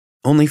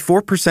Only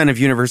 4% of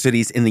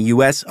universities in the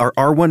U.S. are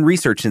R1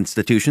 research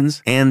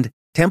institutions, and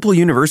Temple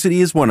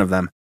University is one of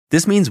them.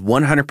 This means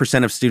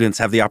 100% of students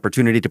have the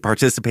opportunity to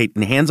participate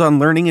in hands-on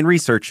learning and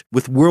research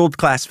with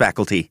world-class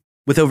faculty.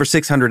 With over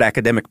 600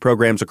 academic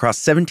programs across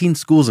 17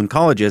 schools and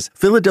colleges,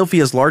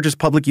 Philadelphia's largest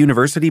public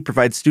university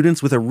provides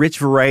students with a rich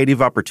variety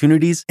of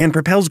opportunities and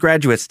propels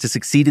graduates to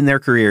succeed in their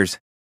careers.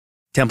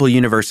 Temple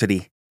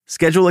University.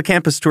 Schedule a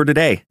campus tour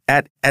today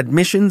at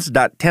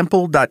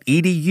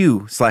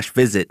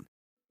admissions.temple.edu/visit.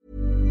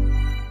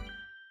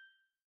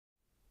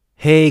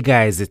 Hey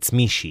guys, it's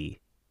Mishi.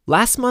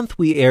 Last month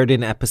we aired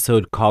an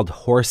episode called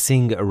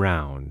Horsing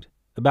Around,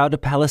 about a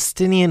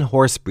Palestinian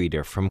horse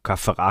breeder from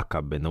Kafr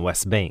Aqab in the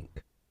West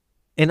Bank.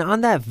 And on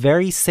that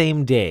very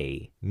same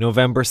day,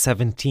 November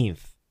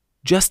 17th,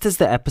 just as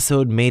the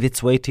episode made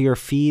its way to your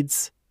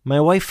feeds, my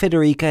wife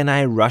Federica and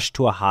I rushed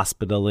to a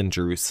hospital in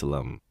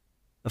Jerusalem.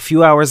 A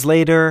few hours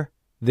later,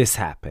 this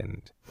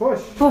happened.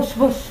 Push.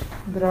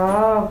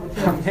 Bravo.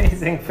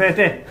 Amazing,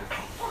 Fede.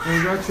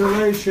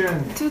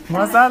 Congratulations.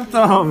 Mazal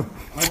tov.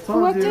 I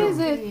told What you. is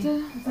it?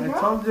 I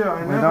told you.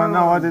 I We don't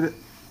know what it is.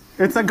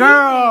 It's a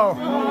girl!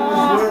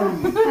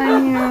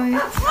 I knew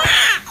it.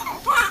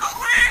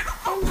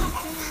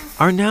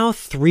 Our now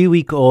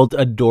 3-week-old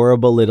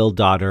adorable little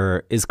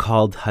daughter is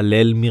called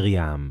Hallel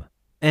Miriam.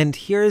 And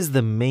here's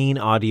the main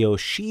audio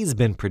she's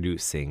been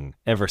producing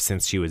ever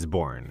since she was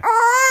born.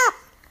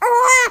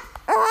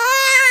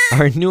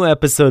 Our new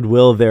episode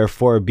will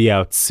therefore be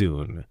out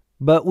soon.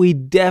 But we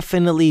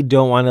definitely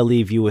don't want to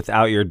leave you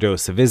without your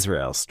dose of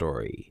Israel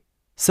story.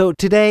 So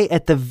today,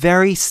 at the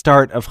very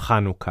start of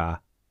Hanukkah,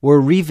 we're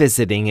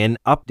revisiting and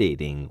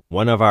updating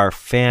one of our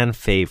fan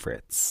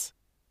favorites.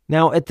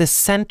 Now, at the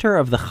center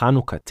of the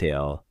Hanukkah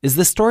tale is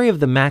the story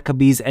of the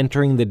Maccabees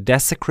entering the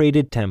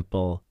desecrated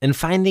temple and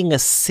finding a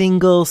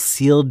single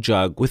sealed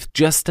jug with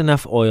just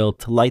enough oil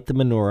to light the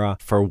menorah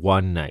for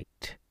one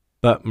night.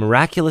 But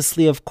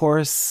miraculously, of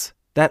course,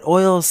 that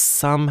oil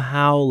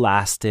somehow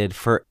lasted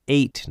for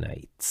 8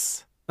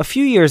 nights. A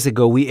few years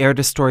ago, we aired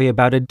a story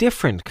about a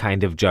different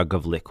kind of jug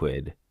of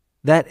liquid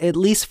that, at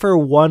least for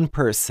one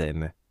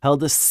person,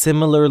 held a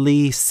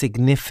similarly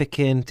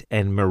significant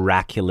and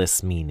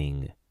miraculous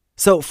meaning.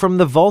 So, from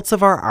the vaults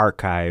of our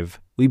archive,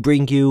 we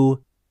bring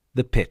you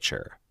the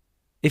pitcher.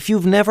 If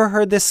you've never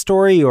heard this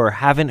story or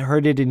haven't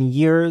heard it in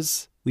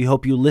years, we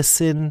hope you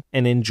listen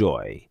and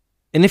enjoy.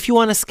 And if you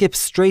want to skip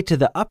straight to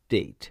the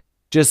update,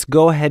 just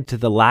go ahead to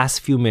the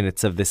last few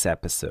minutes of this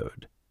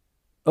episode.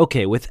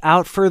 Okay,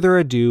 without further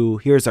ado,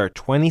 here's our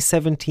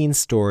 2017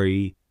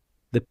 story,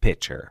 The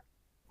Pitcher.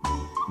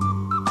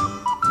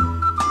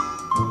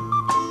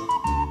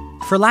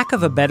 For lack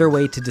of a better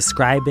way to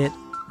describe it,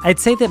 I'd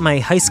say that my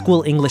high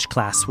school English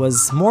class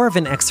was more of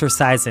an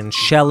exercise in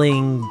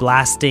shelling,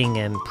 blasting,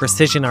 and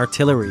precision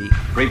artillery.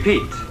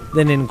 Repeat.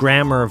 Than in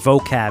grammar,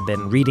 vocab,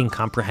 and reading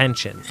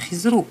comprehension.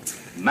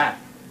 خيزروت. Map.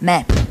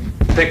 Map.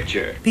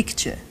 Picture.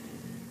 Picture.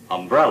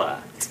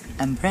 Umbrella.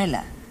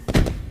 Umbrella.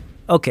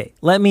 Okay,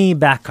 let me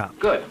back up.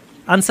 Good.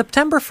 On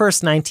September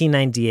 1st,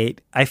 1998,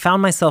 I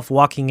found myself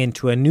walking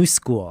into a new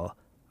school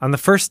on the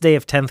first day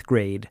of 10th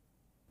grade,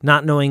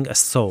 not knowing a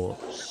soul.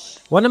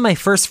 One of my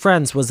first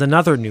friends was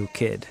another new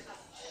kid,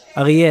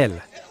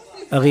 Ariel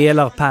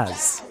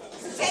Arpaz.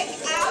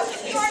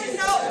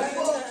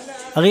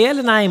 Ariel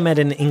and I met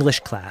in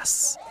English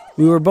class.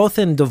 We were both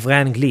in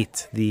Dovrei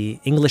Anglit, the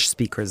English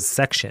speakers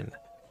section,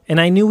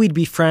 and I knew we'd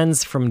be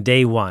friends from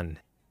day one.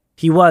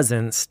 He was,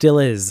 and still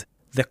is,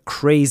 the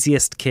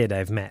craziest kid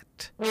I've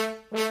met.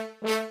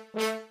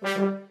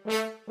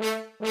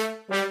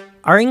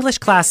 Our English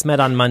class met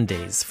on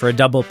Mondays for a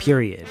double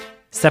period,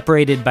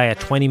 separated by a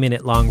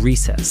 20-minute-long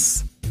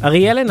recess.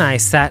 Ariel and I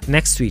sat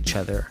next to each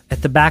other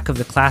at the back of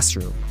the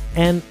classroom,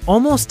 and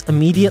almost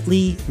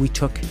immediately we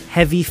took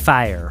heavy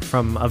fire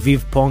from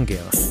Aviv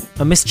Ponger,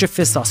 a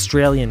mischievous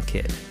Australian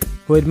kid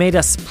who had made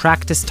us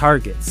practice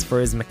targets for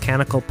his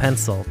mechanical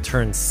pencil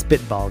turned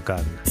spitball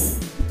gun.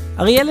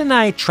 Ariel and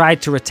I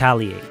tried to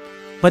retaliate,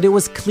 but it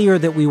was clear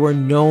that we were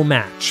no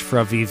match for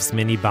Aviv's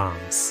mini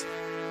bombs.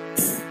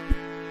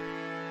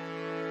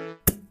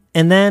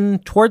 And then,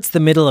 towards the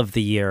middle of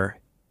the year,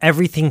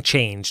 everything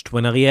changed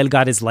when Ariel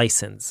got his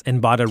license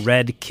and bought a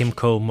red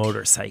Kimco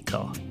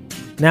motorcycle.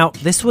 Now,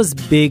 this was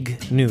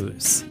big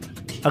news.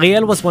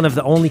 Ariel was one of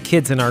the only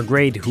kids in our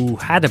grade who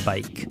had a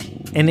bike,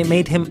 and it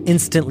made him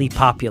instantly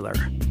popular.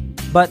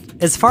 But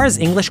as far as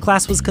English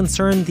class was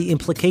concerned, the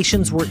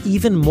implications were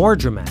even more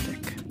dramatic.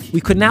 We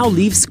could now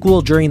leave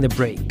school during the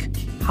break,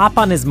 hop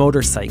on his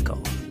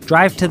motorcycle,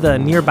 drive to the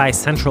nearby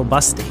central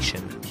bus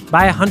station,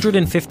 buy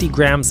 150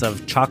 grams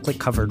of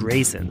chocolate-covered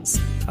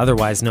raisins,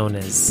 otherwise known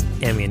as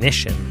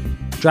ammunition,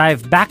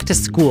 drive back to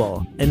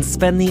school, and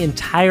spend the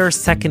entire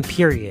second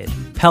period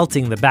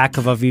pelting the back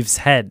of Aviv's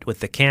head with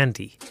the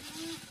candy.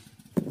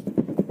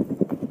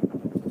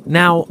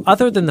 Now,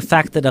 other than the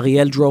fact that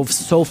Ariel drove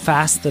so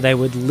fast that I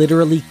would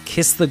literally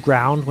kiss the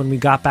ground when we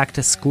got back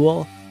to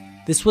school,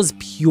 this was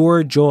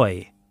pure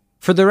joy.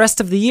 For the rest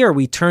of the year,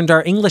 we turned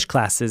our English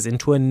classes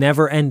into a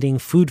never-ending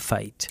food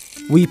fight.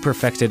 We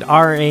perfected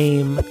our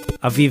aim,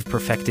 Aviv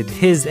perfected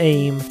his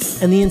aim,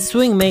 and the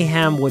ensuing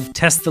mayhem would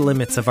test the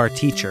limits of our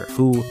teacher,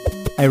 who,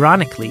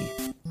 ironically,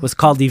 was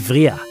called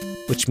Ivriya,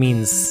 which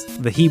means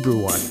the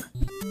Hebrew one.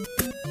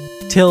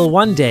 Till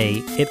one day,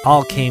 it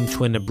all came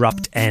to an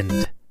abrupt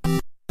end.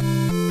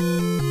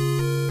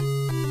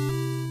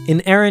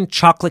 An errant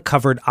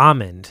chocolate-covered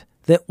almond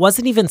that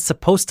wasn't even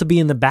supposed to be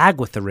in the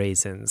bag with the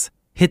raisins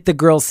hit the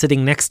girl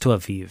sitting next to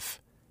Aviv.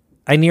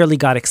 I nearly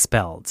got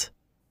expelled.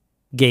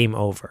 Game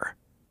over.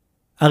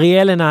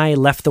 Ariel and I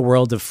left the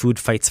world of food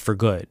fights for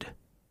good.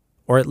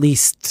 Or at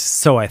least,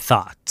 so I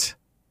thought.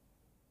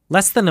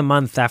 Less than a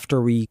month after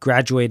we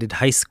graduated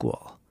high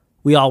school,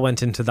 we all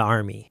went into the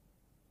army.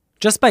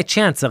 Just by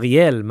chance,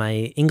 Ariel,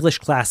 my English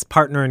class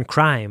partner in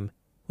crime,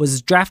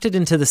 was drafted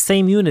into the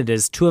same unit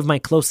as two of my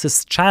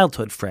closest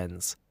childhood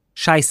friends,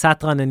 Shai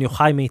Satran and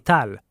Yochai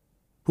Meital,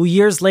 who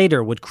years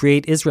later would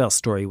create Israel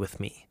Story with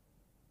me.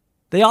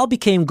 They all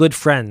became good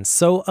friends,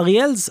 so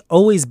Ariel's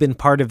always been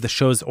part of the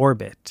show's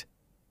orbit.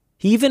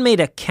 He even made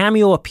a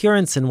cameo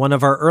appearance in one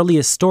of our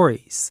earliest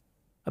stories,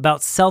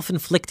 about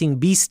self-inflicting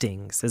bee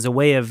stings as a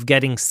way of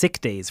getting sick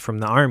days from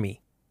the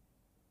army.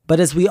 But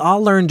as we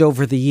all learned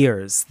over the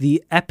years,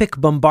 the epic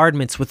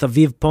bombardments with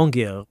Aviv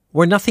Pongir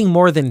were nothing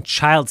more than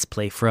child's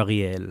play for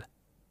Ariel.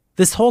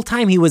 This whole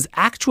time he was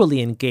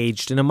actually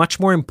engaged in a much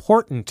more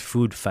important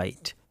food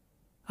fight.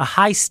 A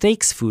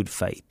high-stakes food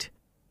fight.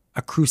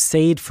 A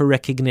crusade for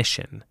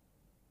recognition.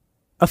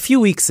 A few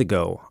weeks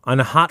ago, on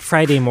a hot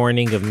Friday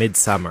morning of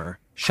midsummer,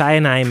 Shai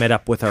and I met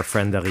up with our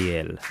friend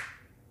Ariel.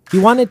 He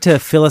wanted to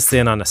fill us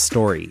in on a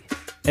story,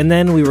 and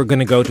then we were going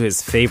to go to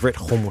his favorite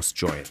hummus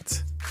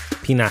joint,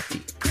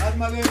 Pinati.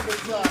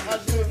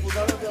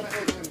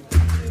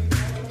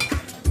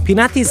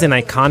 Pinati is an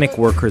iconic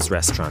workers'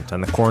 restaurant on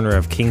the corner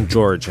of King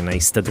George and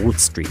Histadrut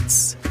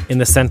streets, in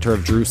the center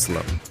of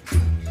Jerusalem.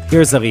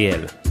 Here's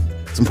Ariel.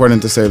 It's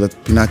important to say that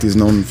Pinati is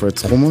known for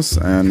its hummus,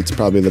 and it's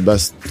probably the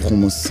best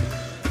hummus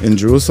in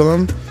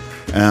Jerusalem.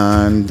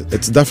 And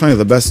it's definitely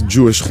the best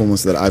Jewish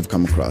hummus that I've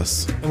come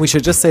across. And we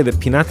should just say that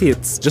Pinati,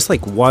 it's just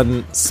like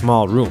one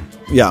small room.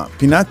 Yeah,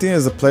 Pinati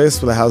is a place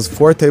that has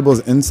 4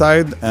 tables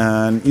inside,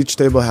 and each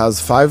table has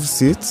 5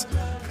 seats.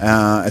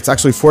 It's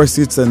actually 4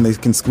 seats, and they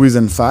can squeeze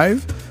in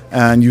 5.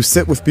 And you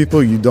sit with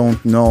people you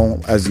don't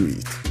know as you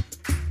eat.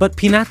 But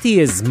Pinati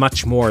is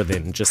much more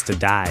than just a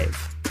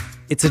dive.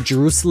 It's a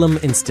Jerusalem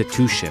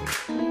institution.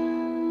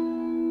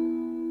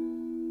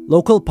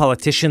 Local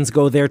politicians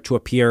go there to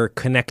appear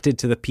connected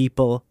to the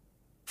people.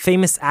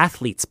 Famous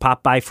athletes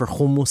pop by for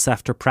hummus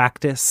after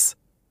practice.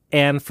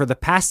 And for the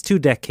past 2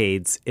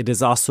 decades, it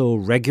has also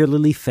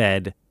regularly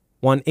fed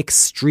one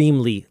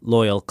extremely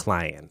loyal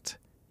client,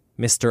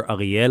 Mr.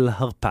 Ariel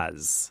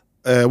Harpaz.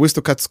 We used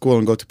to cut school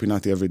and go to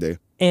Pinati every day.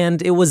 And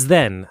it was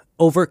then,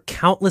 over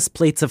countless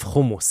plates of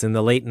hummus in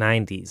the late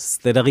 90s,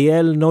 that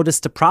Ariel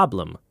noticed a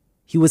problem.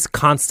 He was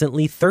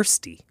constantly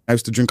thirsty. I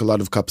used to drink a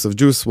lot of cups of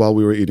juice while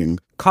we were eating.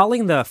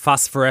 Calling the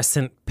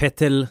phosphorescent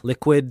petel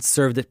liquid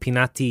served at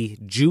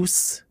Pinati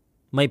juice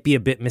might be a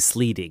bit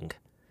misleading.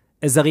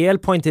 As Ariel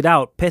pointed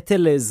out,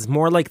 petel is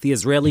more like the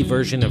Israeli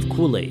version of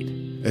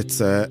Kool-Aid. It's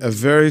a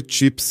very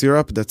cheap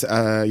syrup that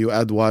you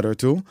add water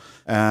to.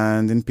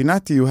 And in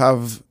Pinati you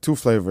have 2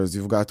 flavors.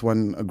 You've got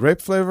a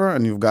grape flavor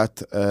and you've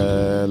got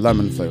a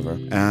lemon flavor.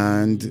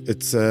 And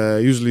it's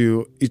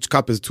usually each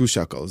cup is 2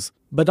 shekels.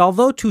 But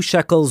although 2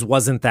 shekels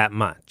wasn't that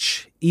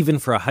much, even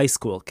for a high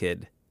school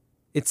kid,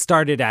 it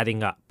started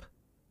adding up.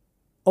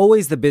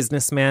 Always the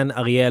businessman,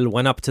 Ariel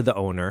went up to the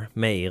owner,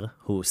 Meir,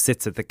 who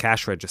sits at the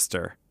cash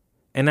register,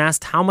 and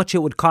asked how much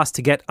it would cost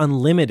to get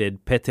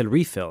unlimited petel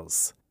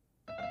refills.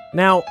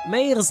 Now,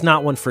 Meir's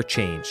not one for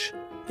change.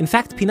 In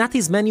fact,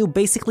 Pinati's menu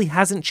basically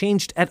hasn't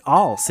changed at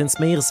all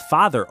since Meir's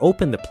father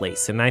opened the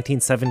place in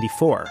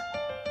 1974.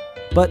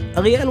 But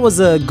Ariel was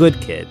a good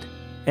kid,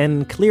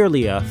 and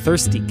clearly a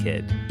thirsty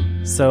kid.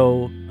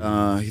 So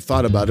he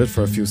thought about it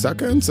for a few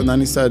seconds, and then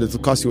he said it will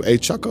cost you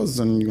 8 shekels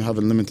and you have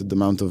a limited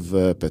amount of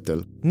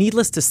petel.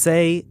 Needless to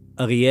say,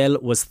 Ariel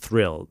was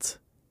thrilled.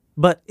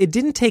 But it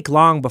didn't take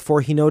long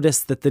before he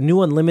noticed that the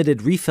new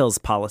unlimited refills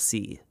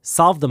policy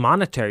solved the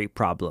monetary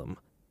problem,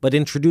 but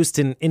introduced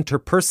an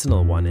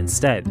interpersonal one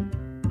instead.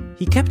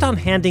 He kept on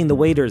handing the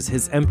waiters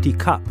his empty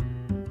cup,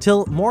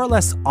 till more or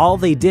less all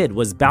they did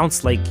was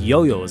bounce like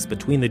yo-yos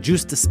between the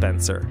juice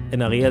dispenser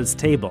and Ariel's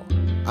table.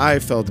 I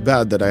felt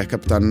bad that I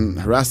kept on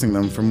harassing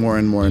them for more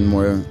and more and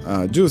more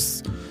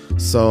juice.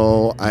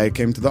 So I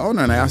came to the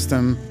owner and I asked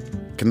him,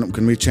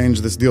 can we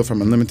change this deal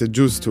from unlimited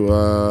juice to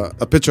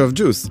a pitcher of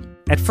juice?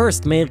 At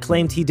first, Meir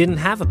claimed he didn't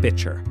have a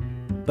pitcher,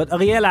 but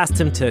Ariel asked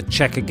him to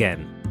check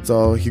again.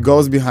 So he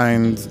goes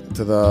behind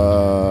to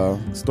the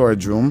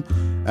storage room,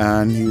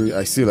 and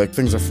I see like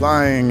things are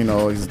flying,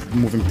 he's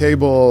moving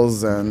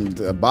tables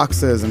and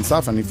boxes and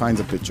stuff, and he finds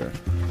a pitcher.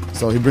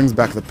 So he brings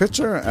back the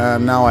pitcher,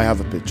 and now I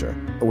have a pitcher.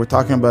 We're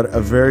talking about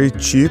a very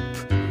cheap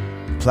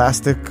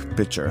plastic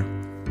pitcher.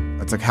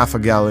 It's like half a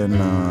gallon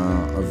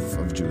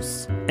of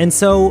juice. And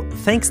so,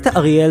 thanks to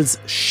Ariel's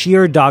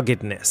sheer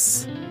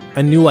doggedness,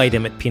 a new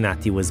item at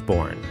Pinati was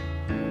born.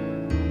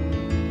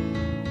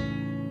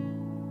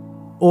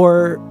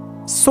 Or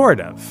sort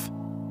of.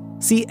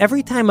 See,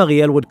 every time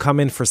Ariel would come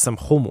in for some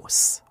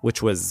hummus,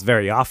 which was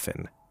very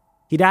often,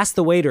 he'd ask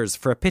the waiters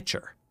for a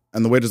pitcher.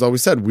 And the waiters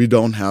always said, we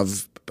don't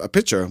have a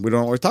pitcher. We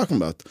don't know what we're talking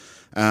about.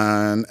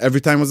 And every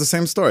time was the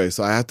same story.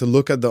 So I had to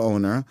look at the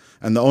owner,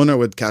 and the owner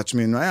would catch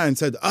me in my eye and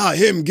said,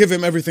 give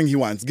him everything he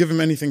wants. Give him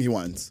anything he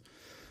wants.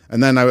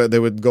 And then they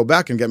would go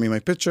back and get me my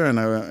pitcher, and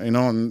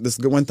and this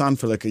went on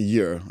for like a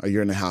year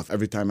and a half.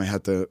 Every time I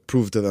had to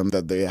prove to them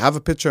that they have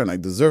a pitcher and I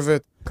deserve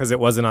it. Because it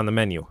wasn't on the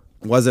menu.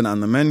 Wasn't on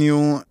the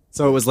menu.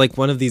 So it was like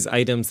one of these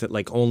items that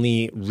like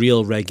only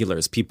real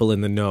regulars, people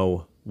in the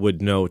know,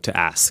 would know to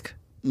ask.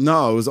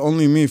 No, it was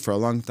only me for a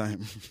long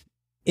time.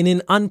 In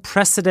an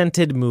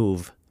unprecedented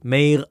move,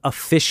 Meir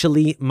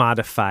officially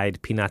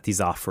modified Pinati's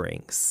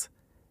offerings.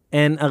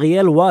 And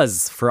Ariel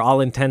was, for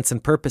all intents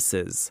and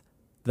purposes,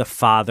 the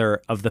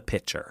father of the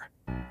pitcher.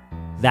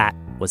 That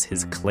was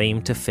his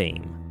claim to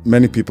fame.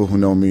 Many people who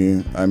know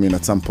me,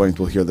 at some point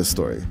will hear this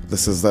story.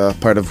 This is a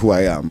part of who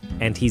I am.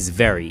 And he's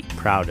very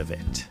proud of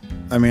it.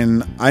 I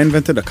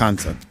invented a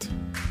concept.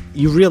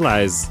 You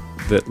realize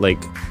that,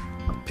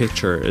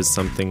 pitcher is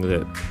something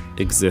that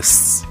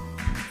exists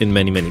in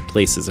many, many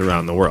places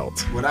around the world.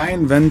 What I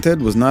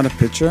invented was not a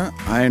pitcher.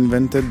 I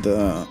invented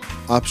the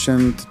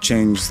option to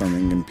change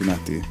something in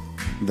Pinati.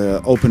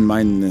 The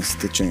open-mindedness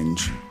to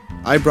change.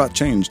 I brought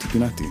change to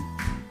Pinati.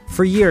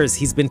 For years,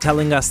 he's been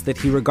telling us that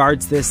he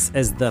regards this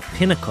as the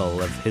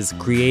pinnacle of his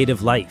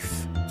creative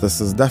life.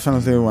 This is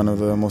definitely one of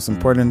the most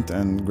important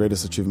and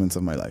greatest achievements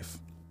of my life.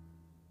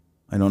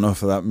 I don't know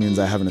if that means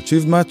I haven't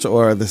achieved much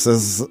or this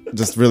is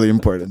just really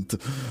important.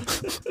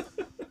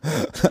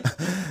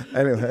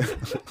 Anyway.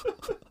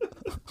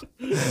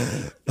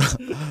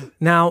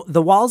 Now,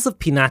 the walls of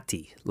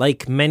Pinati,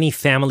 like many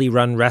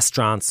family-run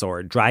restaurants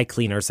or dry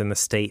cleaners in the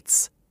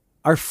States,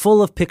 are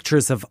full of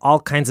pictures of all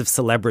kinds of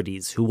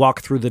celebrities who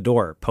walk through the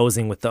door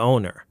posing with the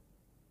owner.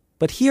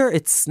 But here,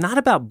 it's not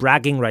about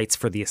bragging rights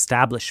for the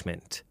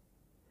establishment.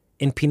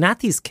 In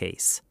Pinati's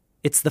case,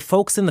 it's the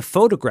folks in the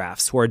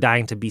photographs who are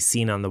dying to be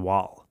seen on the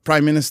wall.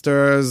 Prime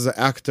ministers,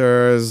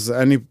 actors,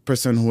 any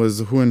person who is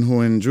who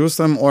in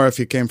Jerusalem, or if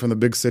he came from the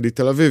big city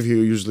Tel Aviv, he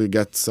usually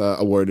gets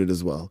awarded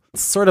as well.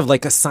 It's sort of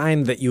like a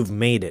sign that you've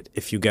made it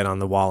if you get on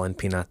the wall in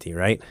Pinati,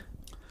 right?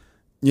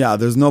 Yeah,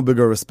 there's no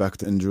bigger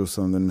respect in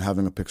Jerusalem than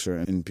having a picture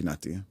in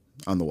Pinati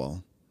on the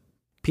wall.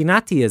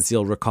 Pinati, as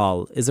you'll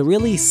recall, is a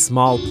really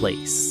small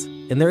place,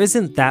 and there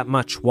isn't that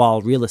much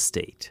wall real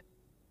estate.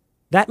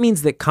 That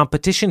means that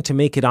competition to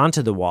make it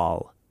onto the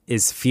wall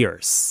is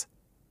fierce.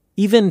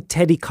 Even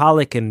Teddy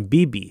Kollek and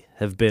Bibi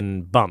have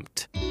been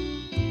bumped.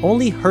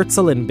 Only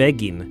Herzl and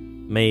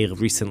Begin, Meir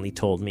recently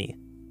told me,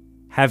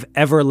 have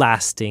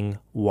everlasting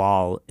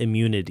wall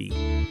immunity.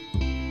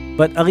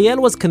 But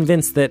Ariel was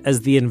convinced that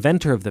as the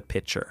inventor of the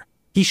pitcher,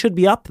 he should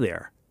be up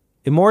there,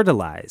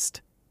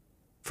 immortalized.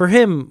 For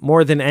him,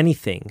 more than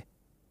anything,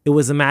 it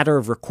was a matter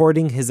of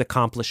recording his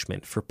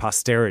accomplishment for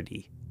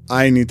posterity.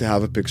 I need to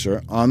have a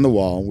picture on the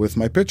wall with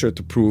my pitcher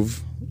to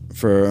prove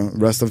for the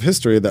rest of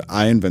history that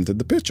I invented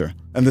the pitcher.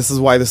 And this is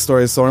why this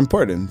story is so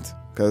important,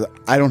 because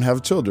I don't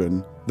have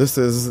children. This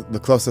is the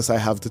closest I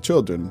have to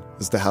children,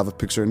 is to have a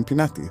picture in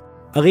Pinati.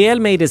 Ariel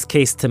made his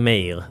case to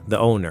Meir, the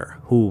owner,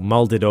 who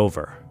mulled it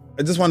over.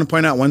 I just want to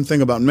point out one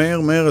thing about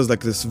Meir. Meir is like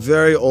this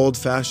very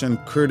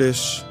old-fashioned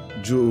Kurdish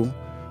Jew,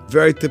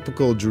 very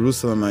typical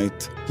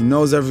Jerusalemite. He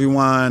knows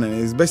everyone, and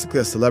he's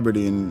basically a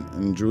celebrity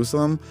in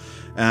Jerusalem.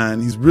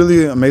 And he's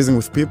really amazing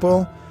with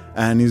people,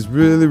 and he's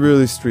really,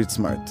 really street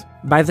smart.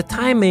 By the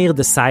time Meir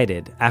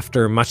decided,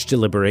 after much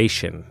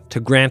deliberation,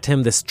 to grant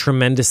him this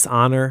tremendous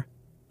honor,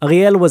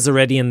 Ariel was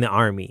already in the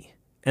army,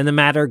 and the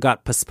matter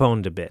got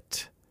postponed a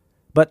bit.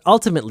 But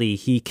ultimately,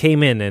 he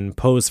came in and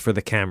posed for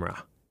the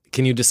camera.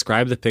 Can you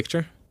describe the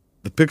picture?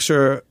 The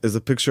picture is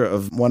a picture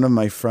of one of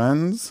my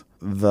friends,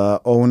 the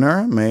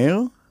owner,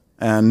 Meir,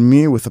 and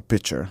me with a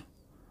pitcher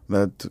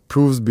that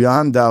proves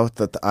beyond doubt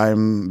that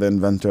I'm the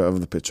inventor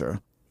of the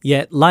pitcher.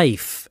 Yet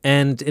life,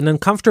 and an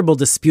uncomfortable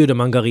dispute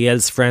among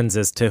Ariel's friends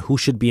as to who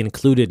should be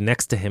included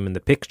next to him in the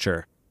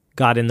picture,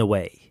 got in the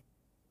way.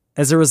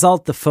 As a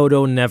result, the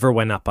photo never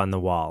went up on the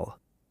wall.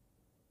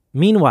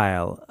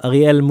 Meanwhile,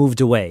 Ariel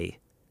moved away,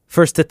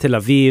 first to Tel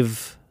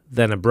Aviv,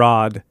 then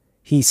abroad.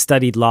 He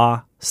studied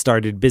law,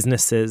 started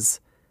businesses,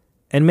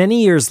 and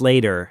many years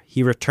later,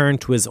 he returned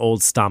to his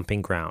old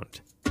stomping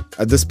ground.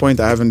 At this point,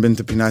 I haven't been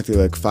to Pinati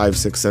like 5,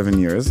 6, 7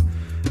 years.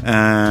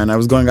 And I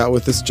was going out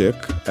with this chick,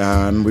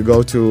 and we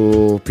go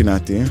to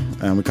Pinati,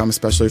 and we come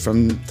especially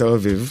from Tel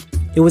Aviv.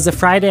 It was a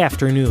Friday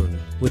afternoon,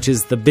 which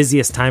is the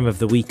busiest time of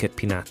the week at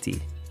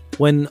Pinati,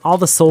 when all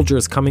the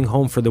soldiers coming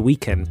home for the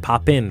weekend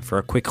pop in for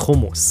a quick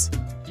hummus.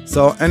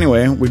 So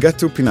anyway, we get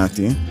to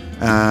Pinati,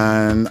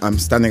 and I'm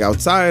standing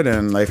outside,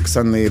 and like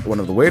suddenly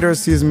one of the waiters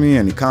sees me,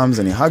 and he comes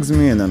and he hugs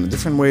me, and then a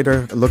different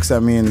waiter looks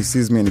at me and he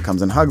sees me and he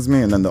comes and hugs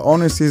me, and then the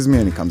owner sees me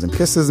and he comes and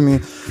kisses me,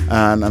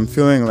 and I'm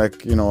feeling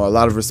like, a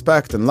lot of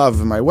respect and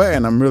love in my way,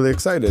 and I'm really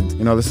excited.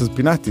 This is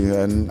Pinati,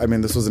 and I mean,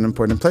 this was an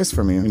important place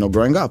for me,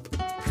 growing up.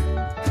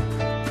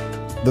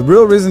 The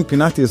real reason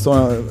Pinati is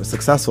so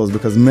successful is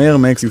because Meir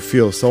makes you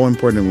feel so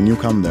important when you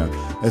come there.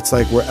 It's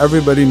like where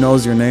everybody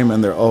knows your name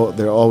and they're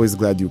always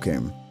glad you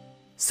came.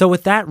 So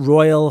with that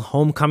royal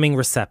homecoming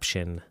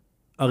reception,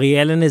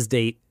 Ariel and his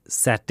date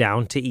sat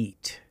down to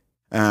eat.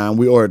 And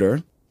we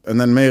order.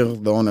 And then Meir,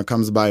 the owner,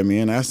 comes by me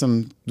and asks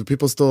him, do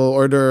people still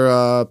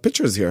order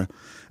pictures here?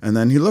 And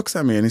then he looks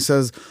at me and he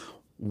says,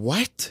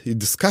 what? He's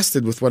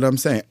disgusted with what I'm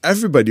saying.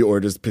 Everybody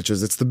orders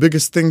pictures. It's the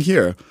biggest thing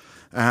here.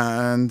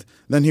 And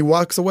then he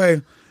walks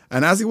away.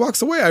 And as he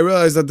walks away, I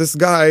realize that this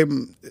guy,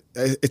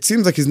 it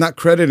seems like he's not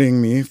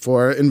crediting me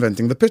for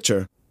inventing the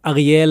picture.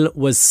 Ariel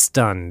was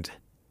stunned.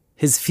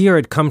 His fear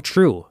had come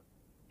true.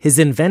 His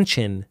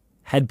invention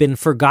had been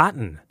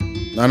forgotten.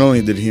 Not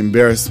only did he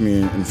embarrass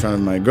me in front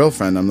of my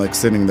girlfriend, I'm like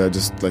sitting there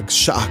just like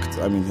shocked.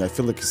 I mean, I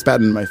feel like he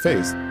spat in my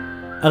face.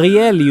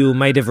 Ariel, you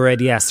might have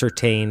already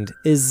ascertained,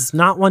 is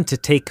not one to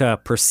take a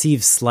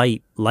perceived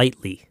slight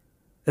lightly.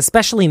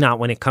 Especially not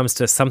when it comes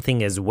to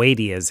something as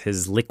weighty as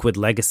his liquid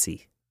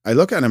legacy. I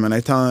look at him and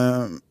I tell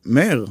him,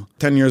 Meir,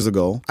 10 years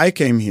ago, I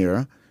came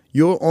here.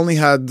 You only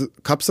had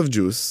cups of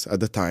juice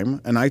at the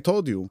time, and I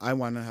told you, I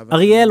want to have...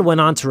 Ariel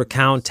went on to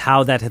recount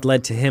how that had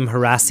led to him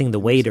harassing the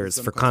waiters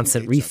for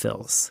constant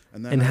refills,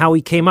 and how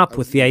he came up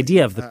with the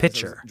idea of the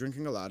pitcher.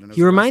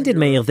 He reminded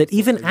Meir that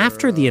even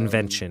after the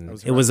invention,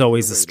 it was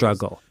always a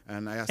struggle.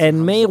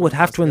 And Meir would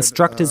have to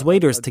instruct his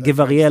waiters to give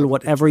Ariel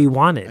whatever he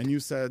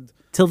wanted,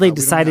 till they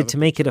decided to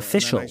make it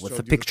official with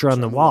a picture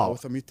on the wall,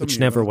 which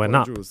never went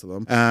up.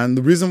 And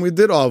the reason we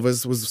did all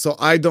this was so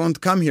I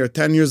don't come here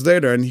 10 years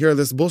later and hear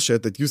this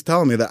bullshit that you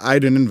tell me that I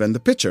didn't invent the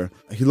picture.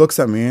 He looks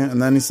at me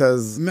and then he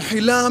says,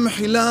 Mehila,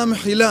 mehila,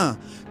 mehila.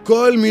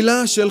 Kol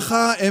mila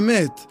shelcha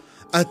emet.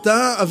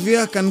 Ata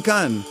avia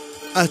kankan.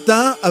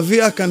 Ata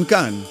avia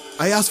kankan.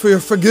 I ask for your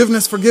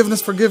forgiveness,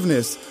 forgiveness,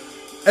 forgiveness.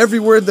 Every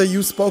word that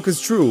you spoke is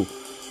true.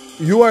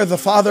 You are the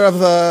father of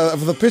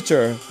the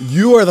picture.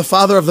 You are the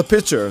father of the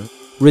picture.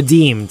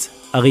 Redeemed,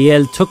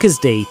 Ariel took his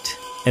date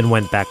and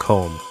went back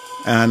home.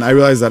 And I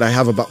realized that I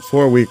have about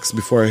 4 weeks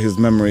before his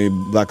memory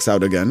blacks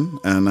out again.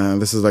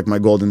 And this is like my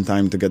golden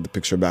time to get the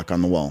picture back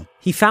on the wall.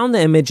 He found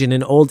the image in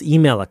an old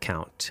email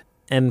account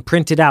and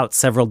printed out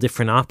several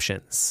different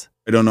options.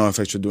 I don't know if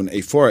I should do an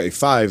A4,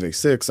 A5,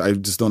 A6. I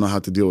just don't know how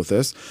to deal with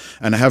this.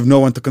 And I have no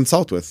one to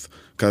consult with.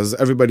 Because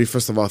everybody,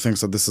 first of all,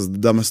 thinks that this is the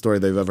dumbest story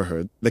they've ever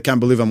heard. They can't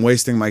believe I'm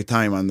wasting my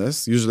time on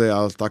this. Usually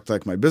I'll talk to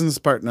like my business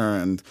partner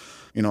and,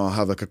 I'll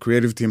have like a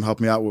creative team help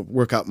me out,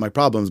 work out my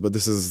problems. But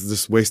this is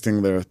just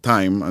wasting their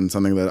time on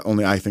something that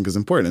only I think is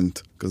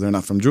important. Because they're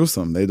not from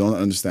Jerusalem. They don't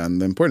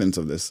understand the importance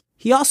of this.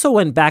 He also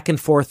went back and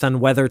forth on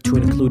whether to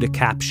include a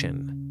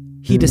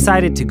caption. He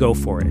decided to go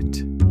for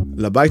it.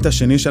 לבית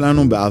השני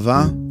שלנו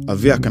באהבה,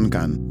 אבי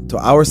הקנקן. To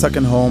our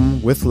second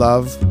home, with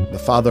love, the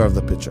father of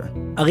the picture.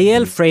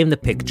 Ariel framed the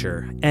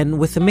picture, and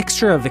with a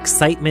mixture of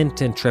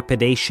excitement and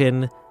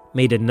trepidation,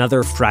 made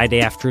another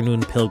Friday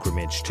afternoon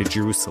pilgrimage to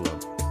Jerusalem.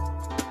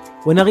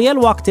 When Ariel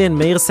walked in,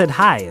 Meir said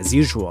hi, as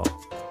usual.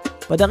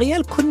 But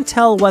Ariel couldn't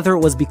tell whether it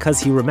was because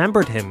he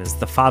remembered him as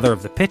the father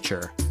of the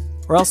picture,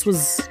 or else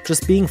was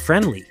just being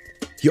friendly.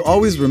 He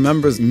always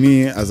remembers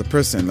me as a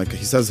person. Like,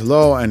 he says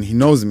hello and he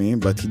knows me,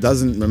 but he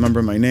doesn't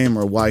remember my name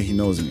or why he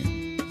knows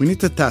me. We need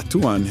to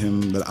tattoo on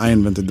him that I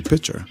invented the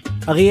picture.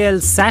 Ariel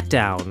sat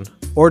down,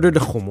 ordered a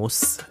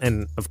hummus,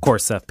 and of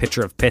course a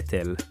pitcher of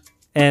petel,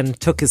 and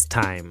took his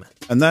time.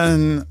 And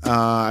then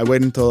I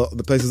wait until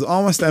the place is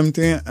almost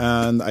empty,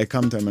 and I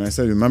come to him and I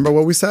say, remember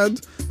what we said?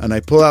 And I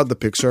pull out the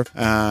picture,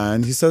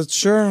 and he says,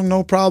 sure,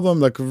 no problem,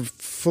 like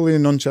fully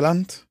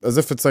nonchalant, as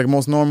if it's like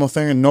most normal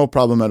thing and no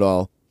problem at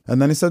all.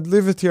 And then he said,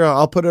 leave it here,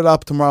 I'll put it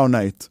up tomorrow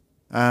night.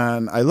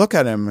 And I look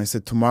at him, I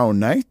said, tomorrow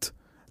night?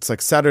 It's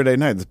like Saturday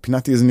night. The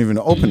Pinati isn't even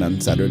open on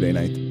Saturday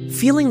night.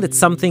 Feeling that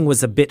something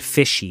was a bit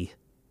fishy,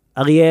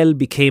 Ariel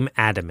became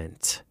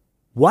adamant.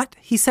 What?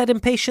 He said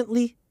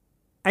impatiently.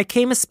 I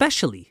came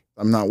especially.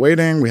 I'm not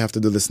waiting, we have to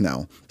do this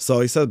now.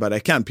 So he said, but I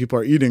can't, people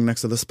are eating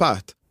next to the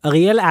spot.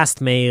 Ariel asked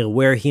Meir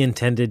where he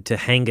intended to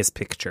hang his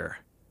picture.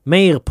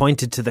 Meir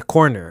pointed to the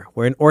corner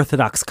where an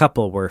Orthodox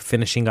couple were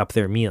finishing up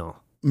their meal.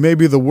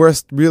 Maybe the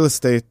worst real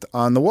estate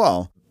on the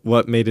wall.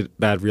 What made it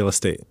bad real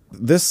estate?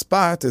 This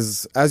spot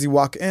is, as you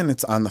walk in,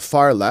 it's on the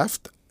far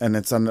left, and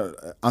it's on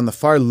the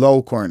far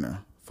low corner.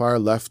 Far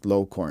left,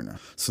 low corner.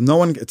 So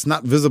it's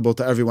not visible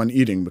to everyone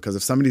eating, because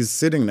if somebody's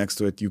sitting next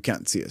to it, you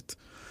can't see it.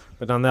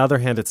 But on the other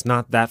hand, it's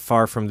not that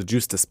far from the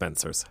juice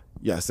dispensers.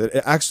 Yes, it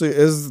actually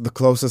is the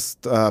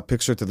closest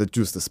picture to the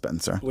juice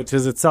dispenser. Which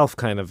is itself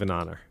kind of an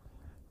honor.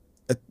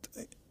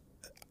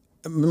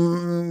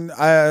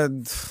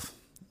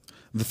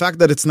 The fact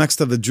that it's next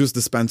to the juice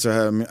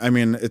dispenser,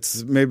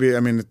 it's maybe,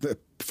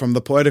 from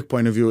the poetic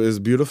point of view, is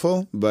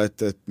beautiful,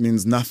 but it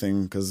means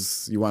nothing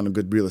because you want a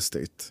good real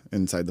estate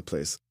inside the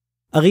place.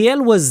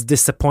 Ariel was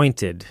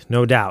disappointed,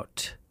 no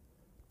doubt.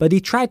 But he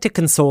tried to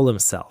console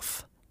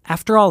himself.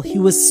 After all, he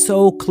was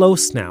so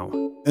close now.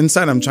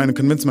 Inside, I'm trying to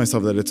convince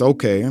myself that it's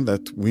okay,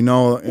 that we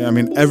know,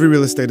 every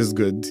real estate is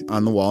good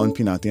on the wall in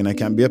Pinati, and I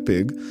can't be a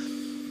pig.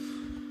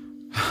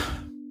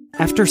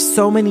 After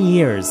so many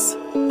years,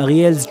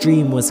 Ariel's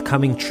dream was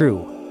coming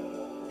true.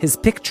 His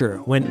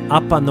picture went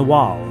up on the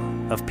wall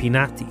of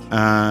Pinati.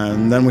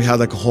 And then we had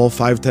like a whole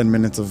 5-10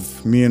 minutes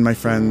of me and my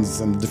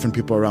friends and different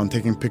people around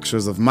taking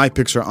pictures of my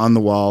picture on the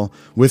wall,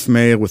 with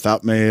Meir,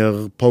 without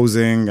Meir,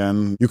 posing.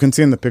 And you can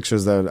see in the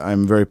pictures that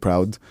I'm very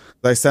proud.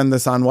 I send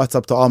this on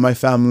WhatsApp to all my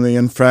family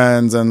and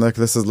friends, and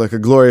this is like a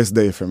glorious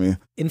day for me.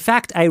 In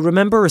fact, I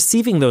remember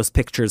receiving those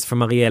pictures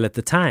from Ariel at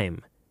the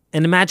time,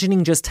 and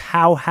imagining just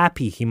how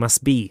happy he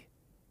must be.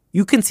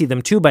 You can see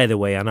them too, by the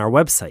way, on our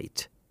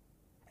website.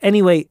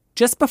 Anyway,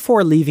 just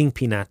before leaving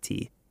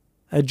Pinati,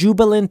 a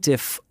jubilant,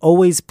 if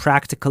always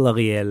practical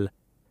Ariel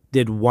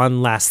did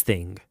one last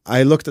thing.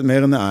 I looked at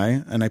Meir in the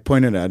eye, and I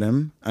pointed at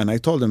him, and I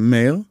told him,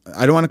 Meir,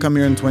 I don't want to come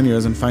here in 20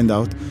 years and find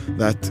out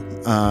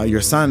that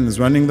your son is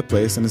running the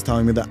place and is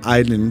telling me that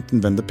I didn't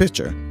invent the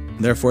picture.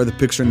 Therefore, the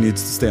picture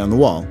needs to stay on the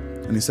wall.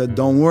 And he said,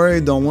 don't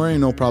worry,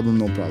 no problem,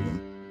 no problem.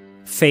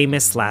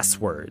 Famous last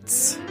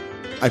words.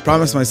 I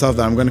promised myself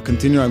that I'm going to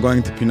continue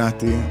going to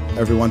Pinati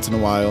every once in a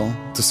while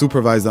to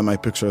supervise that my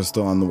picture is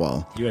still on the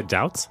wall. You had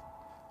doubts?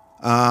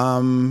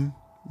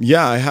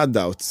 Yeah, I had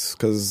doubts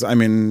because,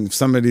 if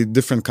somebody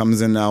different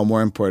comes in now,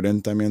 more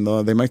important,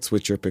 they might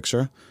switch your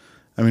picture.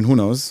 Who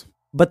knows?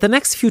 But the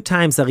next few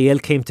times Ariel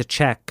came to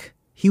check,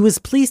 he was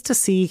pleased to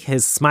see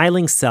his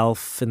smiling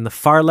self in the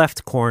far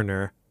left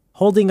corner,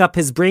 holding up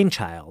his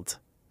brainchild,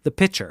 the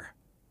picture.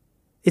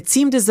 It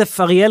seemed as if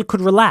Ariel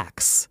could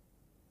relax.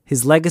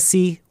 His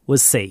legacy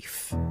was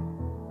safe.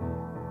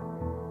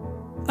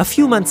 A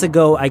few months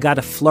ago, I got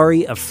a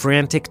flurry of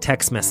frantic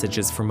text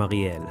messages from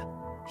Ariel.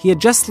 He had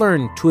just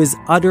learned, to his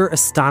utter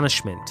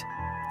astonishment,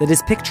 that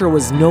his picture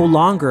was no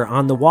longer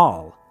on the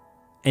wall,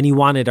 and he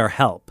wanted our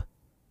help.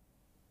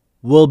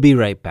 We'll be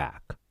right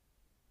back.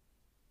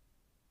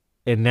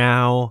 And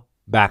now,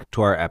 back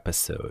to our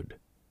episode.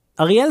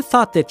 Ariel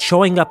thought that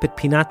showing up at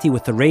Pinati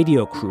with the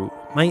radio crew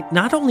might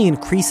not only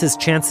increase his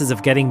chances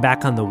of getting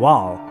back on the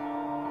wall,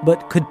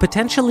 but could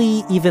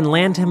potentially even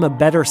land him a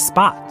better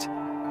spot,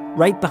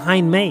 right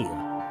behind Meir,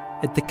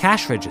 at the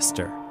cash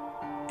register.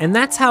 And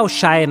that's how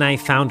Shai and I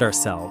found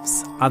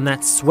ourselves on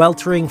that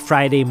sweltering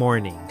Friday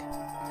morning,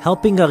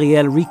 helping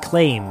Ariel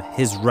reclaim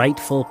his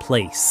rightful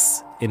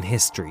place in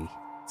history.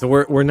 So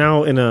we're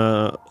now in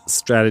a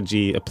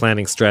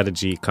planning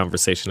strategy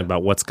conversation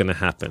about what's going to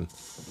happen.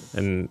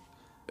 And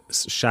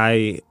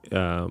Shai,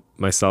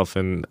 myself,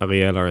 and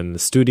Ariel are in the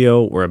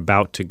studio. We're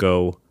about to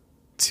go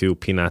to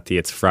Pinati.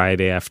 It's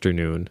Friday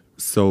afternoon.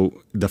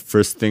 So the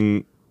first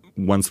thing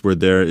once we're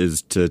there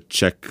is to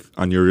check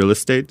on your real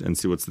estate and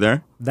see what's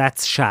there?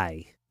 That's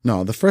Shai.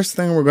 No, the first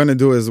thing we're going to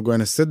do is we're going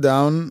to sit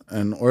down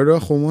and order a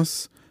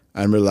hummus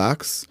and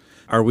relax.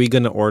 Are we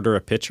going to order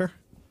a picture?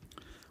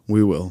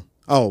 We will.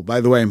 Oh,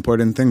 by the way,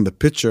 important thing, the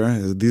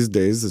picture these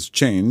days is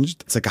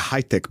changed. It's like a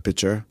high-tech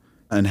picture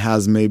and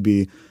has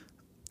maybe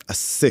a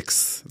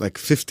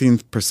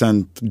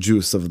 15%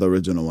 juice of the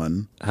original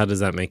one. How does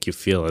that make you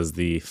feel as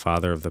the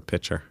father of the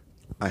picture?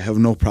 I have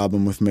no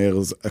problem with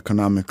Meir's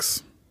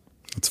economics.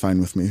 It's fine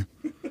with me.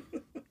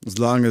 As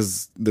long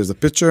as there's a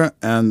picture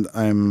and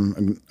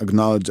I'm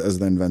acknowledged as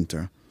the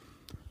inventor.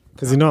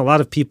 Because, a lot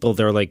of people,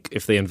 they're like,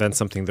 if they invent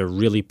something, they're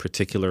really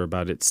particular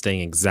about it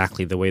staying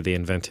exactly the way they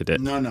invented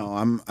it.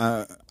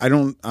 No,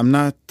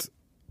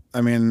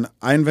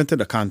 I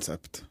invented a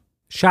concept.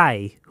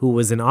 Shai, who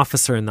was an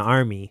officer in the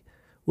army,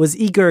 was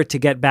eager to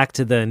get back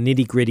to the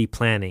nitty-gritty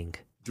planning.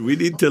 Do we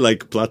need to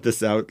plot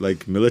this out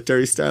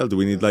military style? Do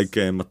we need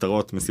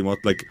matarot, mesimot?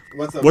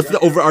 What's the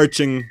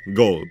overarching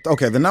goal?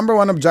 Okay, the number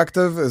one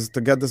objective is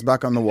to get this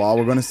back on the wall.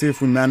 We're going to see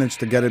if we manage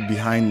to get it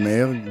behind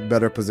Meir,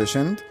 better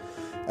positioned.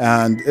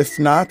 And if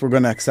not, we're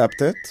going to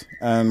accept it.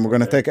 And we're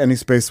going to take any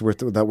space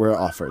that we're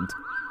offered.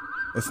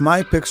 If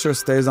my picture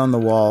stays on the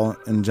wall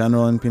in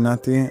general in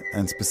Pinati,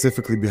 and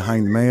specifically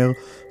behind Meir,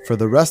 for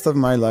the rest of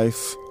my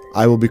life,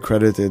 I will be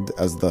credited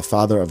as the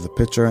father of the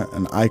picture,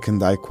 and I can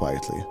die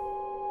quietly.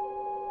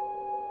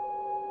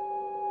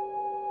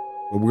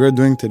 What we're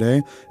doing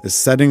today is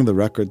setting the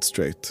record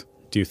straight.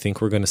 Do you think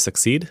we're going to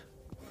succeed?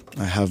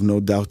 I have no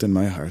doubt in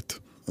my heart.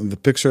 The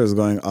picture is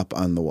going up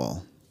on the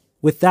wall.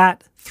 With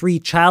that, 3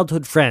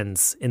 childhood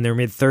friends in their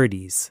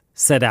mid-30s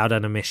set out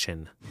on a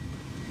mission.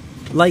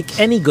 Like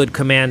any good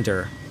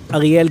commander,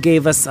 Ariel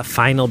gave us a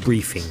final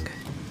briefing.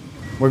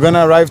 We're going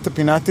to arrive to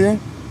Pinati.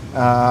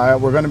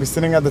 We're going to be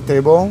sitting at the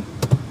table.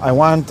 I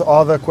want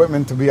all the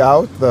equipment to be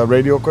out, the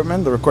radio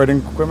equipment, the recording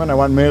equipment. I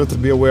want Meir to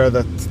be aware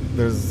that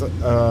there's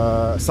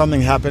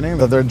something happening,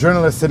 that there are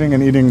journalists sitting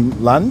and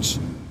eating lunch.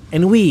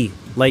 And we,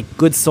 like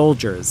good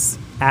soldiers,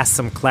 asked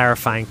some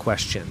clarifying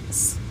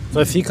questions. So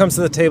if he comes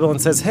to the table and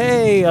says,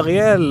 "Hey,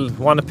 Ariel,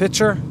 want a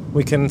picture?"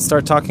 We can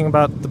start talking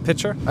about the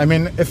picture. I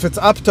mean, if it's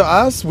up to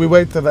us, we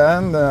wait to the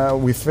end.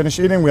 We finish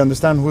eating, we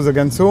understand who's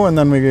against who, and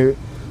then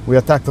we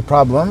attack the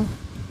problem.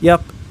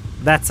 Yep,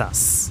 that's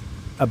us,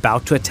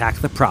 about to attack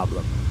the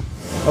problem.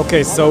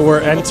 Okay, so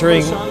we're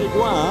entering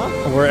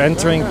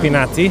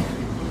Pinati.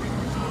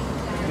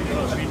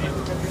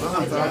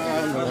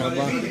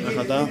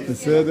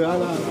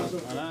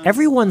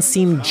 Everyone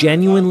seemed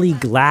genuinely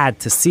glad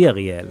to see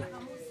Ariel.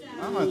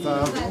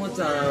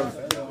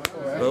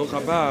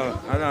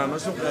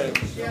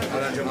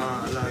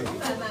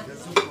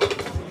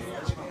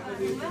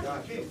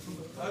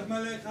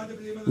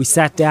 We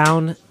sat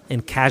down and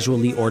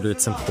casually ordered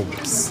some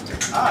hummus.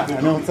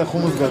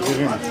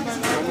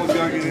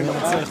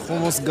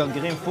 חומוס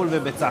גרגירים פול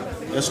וביצה.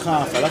 יש לך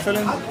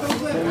פלאפלים?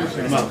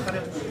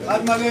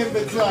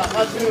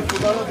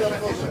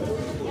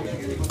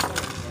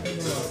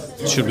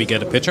 Should we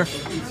get a picture?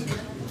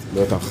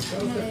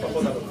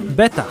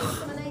 Betach,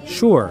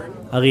 sure,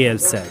 Ariel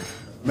said.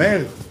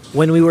 מאיר,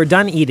 When we were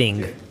done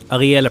eating,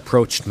 Ariel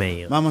approached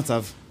Meir. מה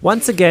המצב?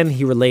 Once again,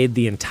 he relayed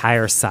the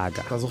entire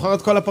saga. אתה זוכר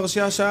את כל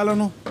הפרשייה שהיה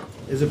לנו?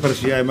 איזה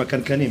פרשייה עם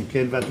הקנקנים,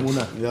 כן,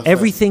 והתמונה.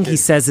 Everything he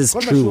says is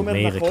true,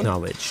 Meir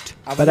acknowledged.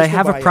 But I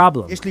have a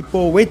problem. יש לי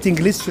פה waiting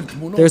list של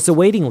תמונות. There's a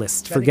waiting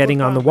list for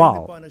getting on the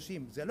wall.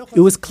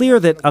 It was clear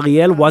that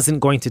Ariel wasn't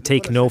going to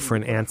take no for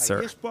an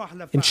answer.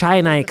 And Shai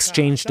and I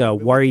exchanged a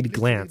worried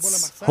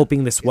glance,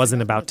 hoping this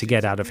wasn't about to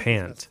get out of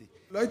hand.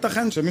 לא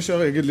ייתכן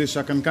שמישהו יגיד לי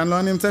שהקנקן לא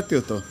אני המצאתי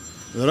אותו.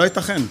 זה לא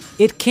ייתכן.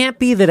 It can't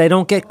be that I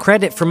don't get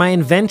credit for my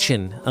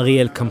invention,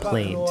 Ariel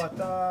complained.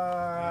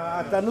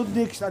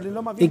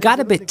 It got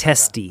a bit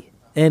testy,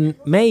 and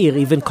Meir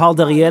even called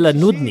Ariel a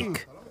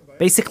nudnik,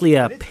 basically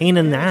a pain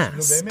in the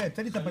ass.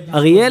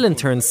 Ariel in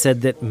turn said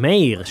that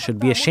Meir should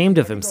be ashamed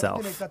of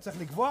himself.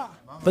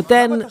 But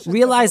then,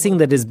 realizing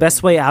that his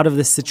best way out of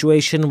this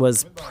situation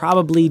was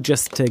probably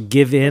just to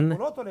give in,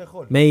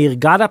 Meir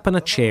got up on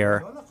a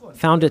chair,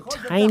 found a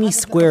tiny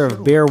square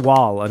of bare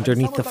wall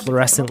underneath the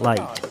fluorescent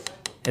light,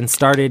 and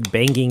started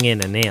banging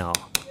in a nail.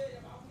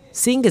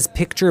 Seeing his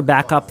picture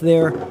back up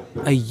there,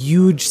 a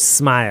huge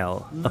smile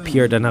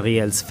appeared on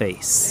Ariel's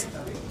face.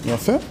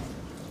 יפה.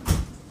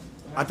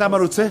 אתה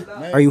מרוצה?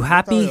 Are you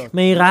happy?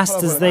 Meir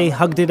asked as they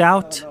hugged it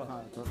out.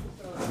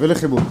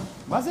 ולחיבוק.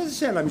 מה זה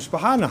שאלה?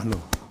 משפחה אנחנו.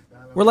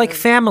 We're like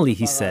family,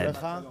 he said.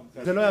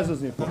 זה לא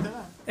יזוז מפה.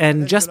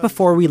 And just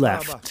before we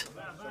left,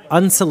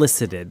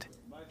 unsolicited,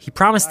 he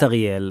promised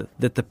Ariel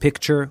that the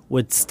picture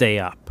would stay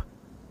up.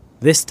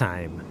 This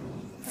time,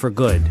 for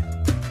good.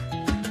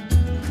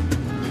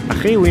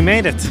 Achi, we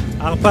made it.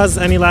 Arpaz,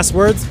 any last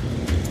words?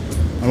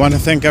 I want to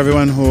thank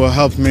everyone who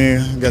helped me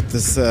get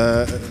this,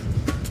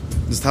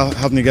 just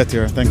helped me get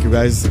here. Thank you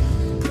guys.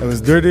 It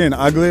was dirty and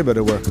ugly, but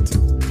it worked.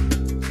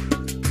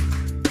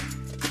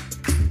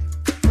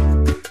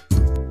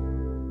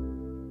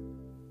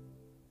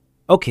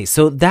 Okay,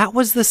 so that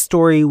was the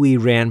story we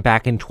ran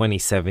back in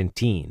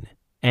 2017.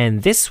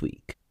 And this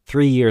week,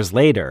 3 years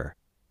later,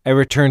 I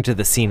returned to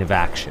the scene of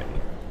action.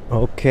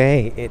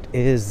 Okay, it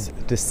is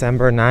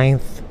December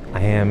 9th.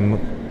 I am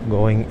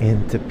going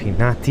into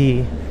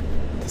Pinati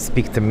to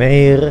speak to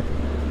Meir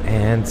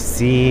and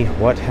see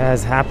what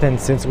has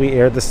happened since we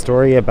aired the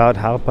story about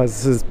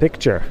Harpaz's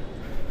picture.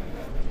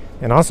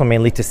 And also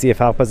mainly to see if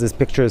Harpaz's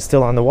picture is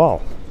still on the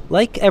wall.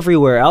 Like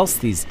everywhere else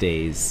these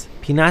days,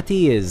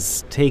 Pinati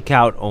is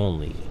takeout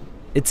only.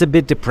 It's a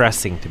bit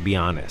depressing, to be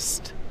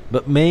honest.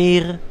 But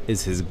Meir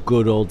is his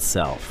good old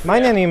self. My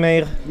name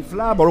Meir.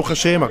 נפלא, ברוך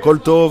השם, הכל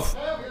טוב.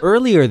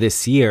 Earlier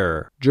this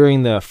year,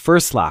 during the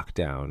first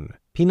lockdown,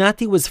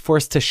 Pinati was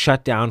forced to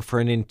shut down for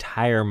an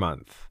entire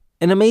month.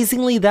 And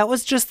amazingly, that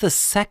was just the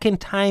second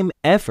time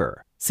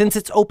ever, since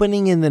its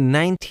opening in the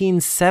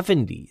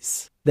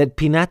 1970s, that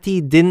Pinati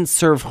didn't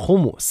serve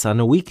hummus on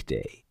a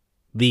weekday.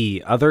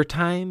 The other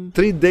time?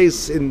 3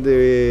 days in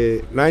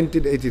the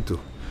 1982.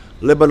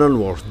 Lebanon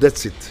War,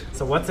 that's it.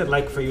 So what's it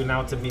like for you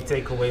now to be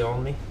takeaway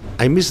only?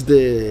 I miss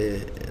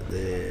the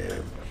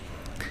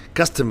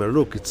customer.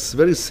 Look, it's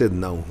very sad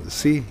now.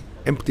 See,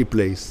 empty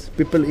place.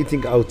 People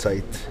eating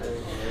outside.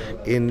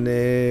 In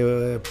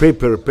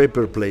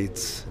paper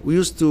plates. We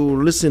used to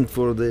listen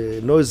for the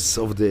noise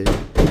of the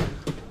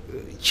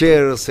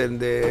chairs and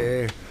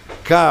the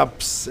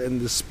cups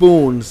and the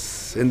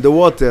spoons and the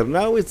water.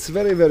 Now it's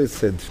very, very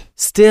sad.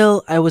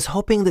 Still, I was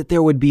hoping that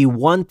there would be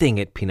one thing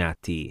at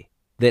Pinati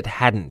that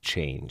hadn't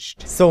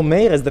changed. So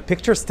Meir, is the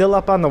picture still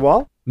up on the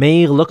wall?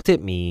 Meir looked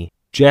at me,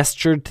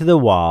 gestured to the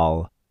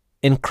wall,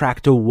 and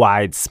cracked a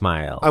wide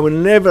smile. I will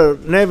never,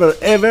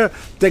 ever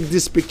take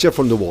this picture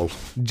from the wall.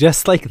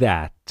 Just like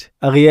that,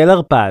 Ariel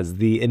Arpaz,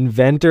 the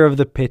inventor of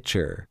the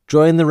picture,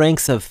 joined the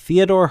ranks of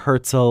Theodor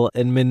Herzl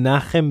and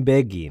Menachem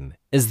Begin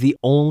as the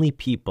only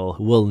people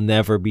who will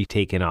never be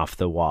taken off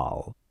the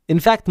wall. In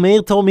fact,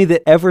 Meir told me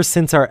that ever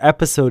since our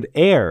episode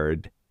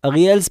aired,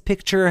 Ariel's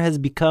picture has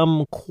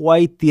become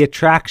quite the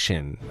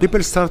attraction.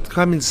 People start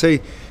coming and say,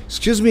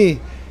 "Excuse me,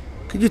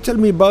 could you tell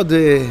me about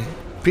the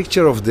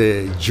picture of the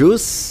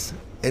Jews?"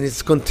 And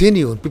it's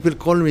continued. People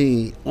call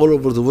me all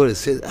over the world.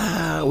 Say,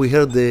 we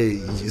heard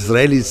the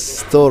Israeli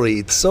story.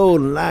 It's so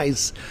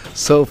nice,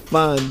 so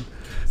fun.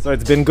 So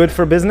it's been good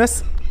for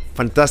business?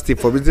 Fantastic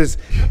for business.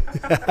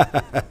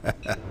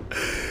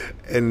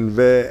 And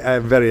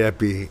I'm very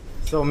happy.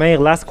 So Meir,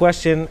 last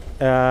question.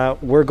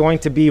 We're going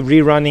to be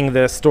rerunning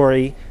the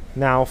story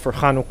now for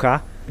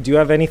Hanukkah. Do you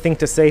have anything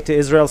to say to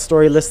Israel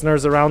Story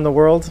listeners around the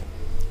world?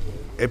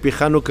 Happy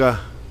Hanukkah.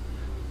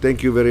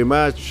 Thank you very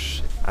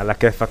much. Ala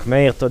kefak,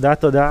 Meir. Toda,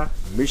 toda.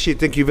 Mishi,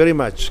 thank you very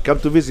much. Come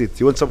to visit.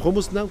 You want some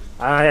hummus now?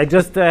 I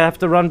just have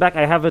to run back.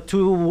 I have a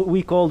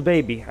 2-week-old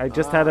baby. I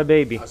just had a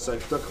baby. So I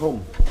stuck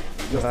home.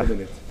 Just a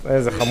minute.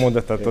 איזה חמוד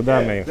אתה,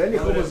 תודה מאיר. תן לי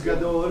חומוס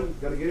גדול,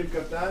 גרגירים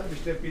קטן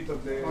ושתי פיתות,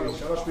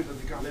 3 פיתות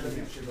תיקח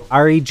לילדים שלו.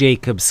 Ari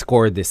Jacobs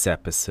scored this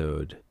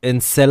episode,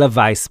 and Sela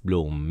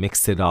Weisblum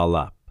mixed it all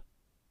up.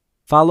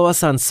 Follow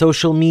us on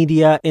social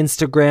media,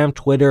 Instagram,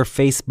 Twitter,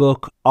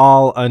 Facebook,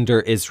 all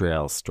under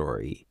Israel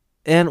Story.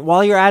 And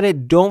while you're at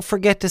it, don't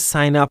forget to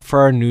sign up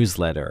for our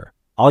newsletter.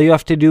 All you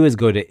have to do is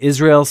go to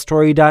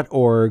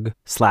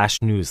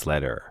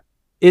israelstory.org/newsletter.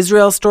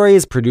 Israel Story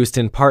is produced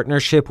in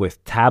partnership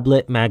with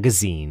Tablet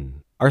Magazine.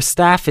 Our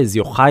staff is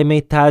Yochai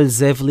Meital,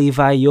 Zev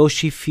Levi,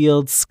 Yoshi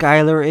Field,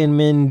 Skylar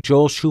Inman,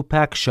 Joel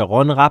Shupak,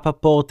 Sharon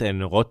Rappaport, and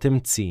Rotem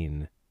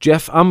Tzin.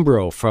 Jeff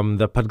Umbro from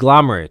The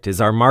Podglomerate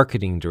is our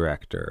marketing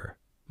director.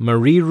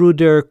 Marie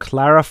Ruder,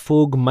 Clara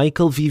Fug,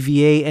 Michael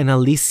Vivier, and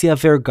Alicia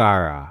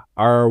Vergara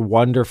are our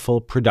wonderful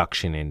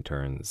production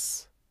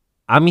interns.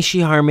 I'm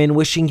Ishi Harman,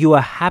 wishing you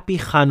a happy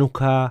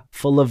Hanukkah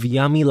full of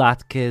yummy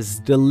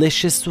latkes,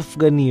 delicious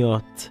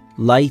sufganiyot,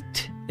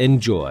 light, and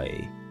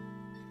joy.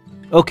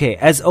 Okay,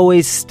 as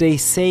always, stay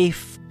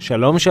safe,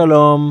 shalom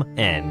shalom,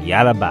 and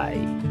yalla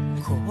bye.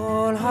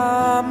 כל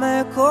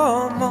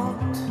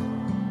המקומות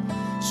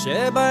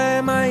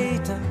שבהם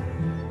היית,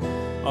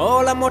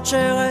 עולמות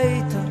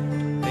שראית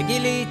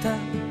וגילית,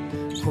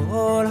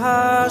 כל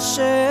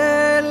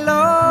השאלות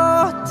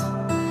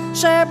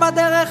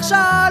שבדרך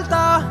שאלת,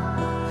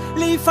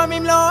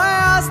 לפעמים לא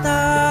העזת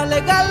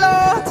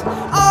לגלות,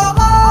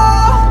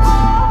 אורות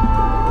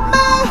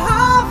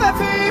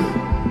מהבבים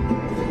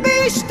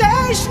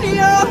בשתי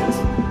שניות,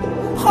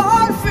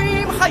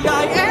 חולפים חיי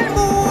אל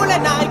מול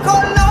עיניי,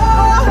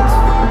 קולות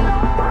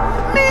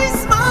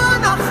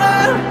מזמן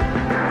אחר,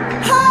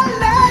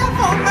 הלב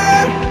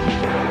אומר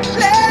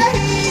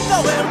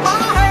להתעורר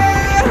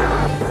מהר.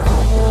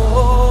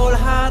 כל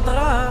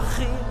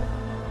הדרכים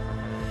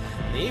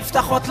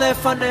נפתחות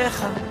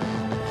לפניך,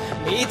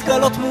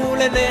 מתגלות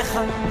מול עיניך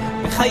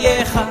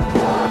בחייך,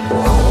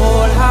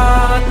 כל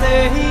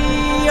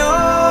התהיות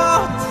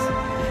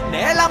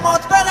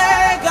נעלמות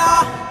ברגע,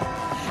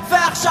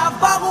 ועכשיו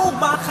ברור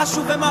מה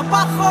חשוב ומה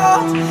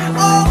פחות,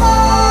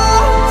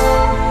 אורות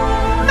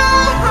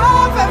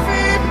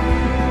מהבבים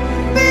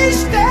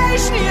בשתי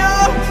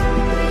שניות,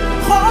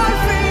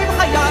 חולפים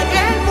חיי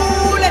אל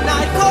מול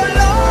עיניי,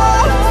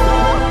 קולות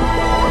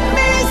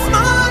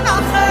מזמן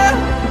אחר,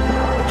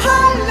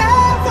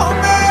 הלב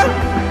אומר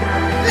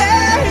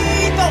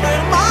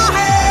להתעורר מהר.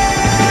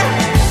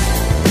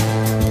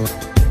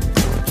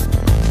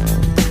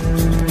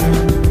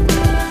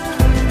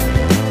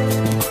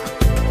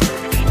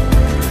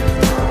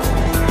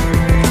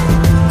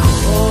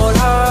 כל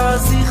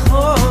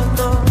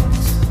הזיכרונות,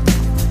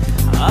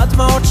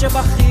 הדמעות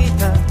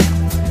שבכית,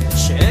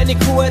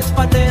 שניקו את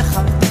פניך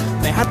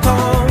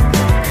מהתום,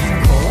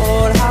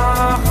 כל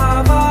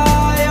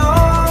החוויות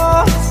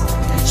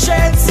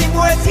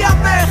שהצימו את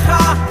ימיך,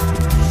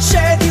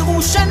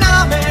 שדירו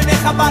שינה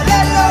מעיניך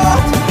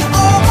בלילות,